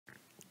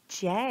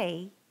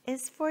J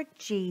is for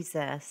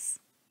Jesus,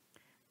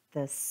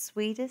 the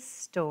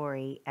sweetest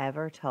story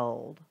ever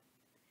told.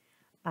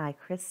 By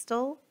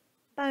Crystal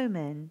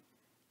Bowman.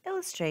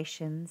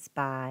 Illustrations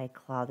by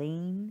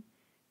Claudine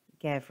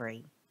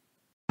Gevry.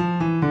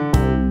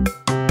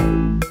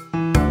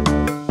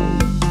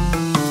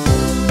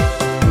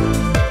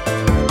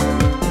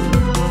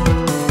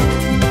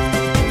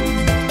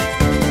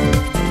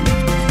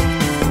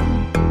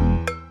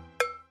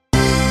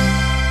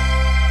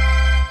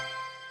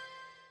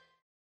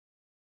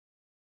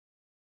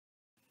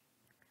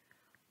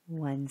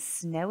 One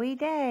snowy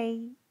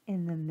day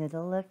in the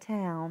middle of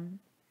town,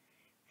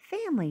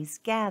 families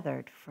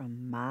gathered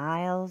from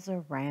miles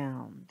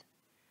around,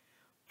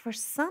 for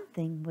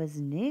something was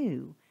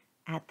new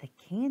at the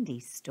candy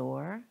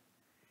store,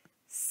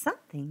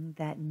 something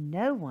that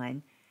no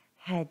one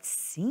had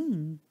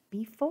seen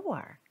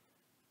before.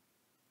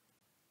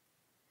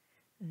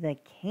 The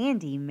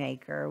candy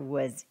maker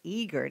was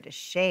eager to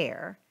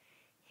share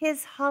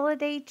his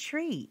holiday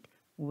treat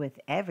with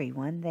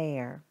everyone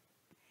there.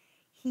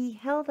 He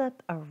held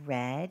up a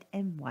red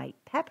and white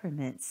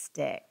peppermint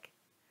stick.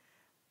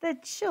 The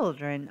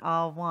children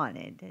all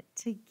wanted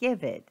to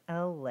give it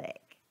a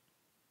lick.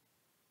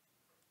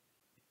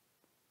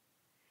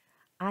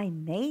 "I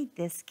made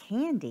this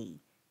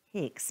candy,"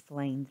 he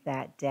explained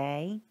that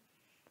day.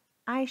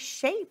 "I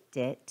shaped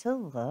it to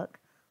look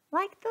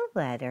like the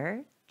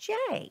letter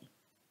J.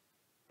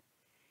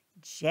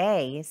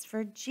 J is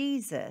for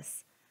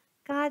Jesus,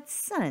 God's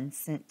Son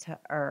sent to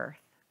earth.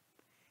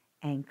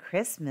 And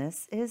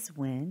Christmas is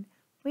when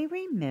we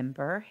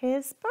remember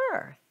his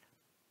birth.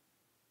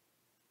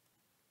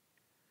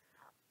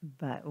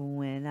 But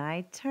when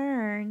I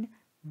turn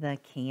the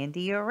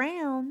candy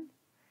around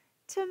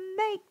to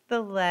make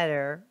the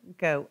letter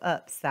go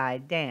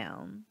upside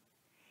down,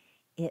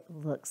 it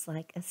looks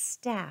like a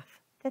staff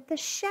that the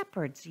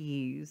shepherds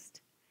used.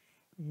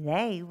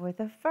 They were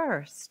the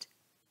first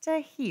to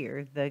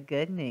hear the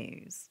good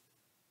news."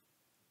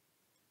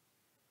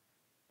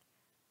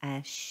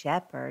 As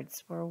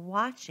shepherds were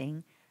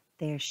watching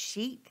their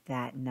sheep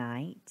that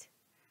night,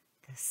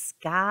 the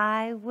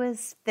sky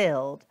was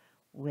filled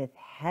with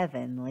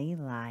heavenly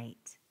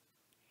light.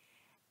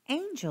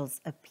 Angels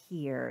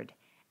appeared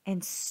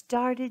and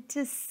started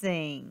to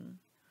sing,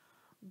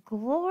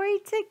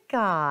 "Glory to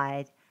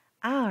God,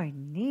 our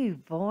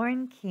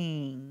newborn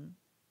King."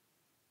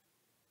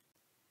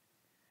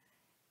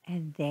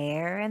 And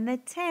there in the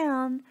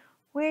town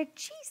where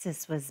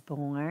Jesus was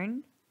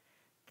born,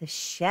 the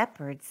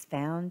shepherds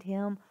found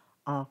him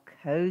all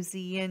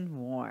cozy and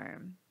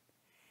warm.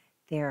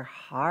 Their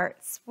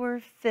hearts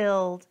were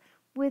filled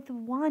with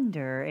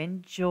wonder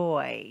and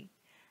joy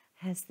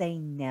as they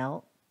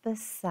knelt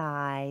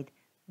beside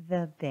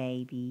the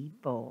baby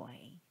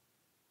boy.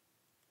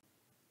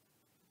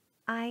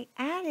 I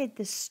added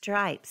the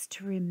stripes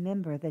to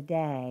remember the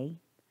day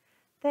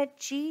that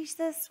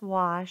Jesus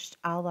washed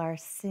all our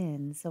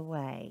sins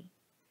away.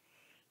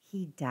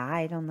 He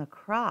died on the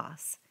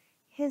cross.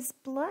 His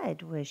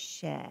blood was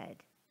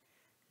shed.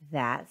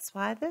 That's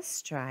why the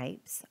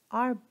stripes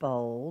are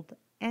bold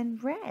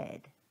and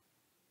red.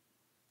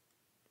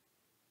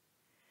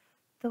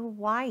 The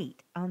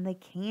white on the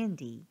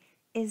candy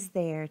is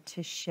there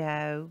to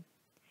show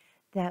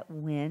that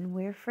when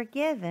we're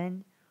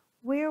forgiven,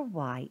 we're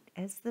white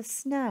as the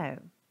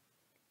snow.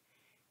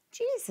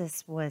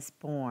 Jesus was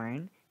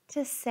born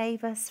to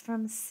save us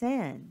from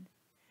sin,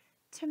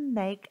 to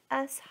make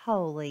us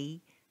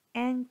holy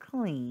and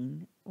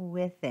clean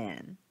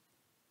within.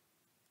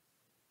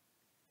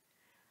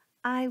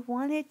 I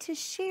wanted to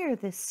share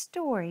this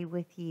story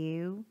with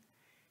you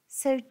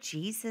so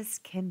Jesus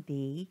can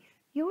be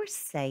your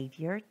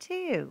Savior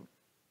too.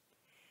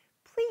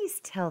 Please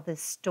tell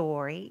this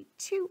story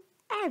to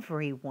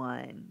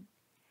everyone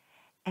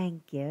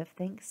and give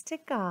thanks to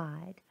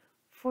God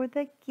for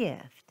the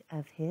gift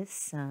of His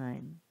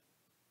Son.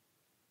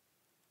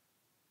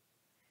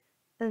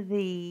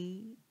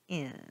 The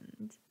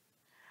end.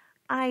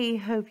 I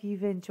hope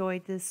you've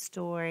enjoyed this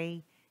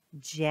story.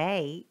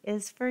 J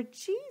is for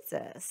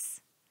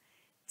Jesus.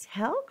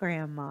 Tell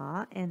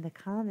Grandma in the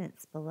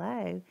comments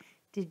below,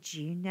 did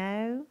you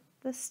know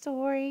the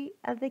story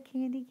of the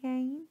candy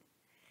cane?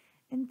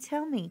 And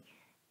tell me,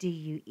 do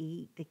you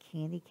eat the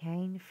candy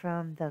cane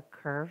from the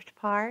curved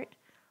part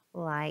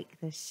like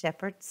the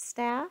shepherd's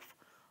staff?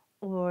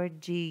 Or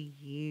do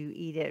you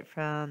eat it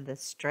from the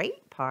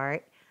straight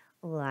part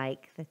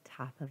like the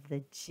top of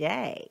the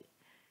J?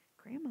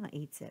 Grandma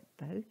eats it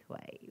both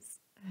ways.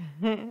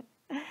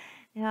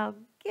 Now,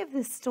 give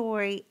the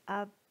story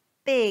a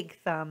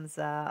big thumbs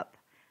up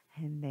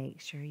and make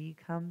sure you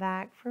come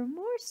back for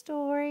more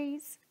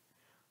stories.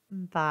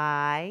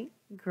 Bye,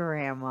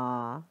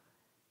 Grandma.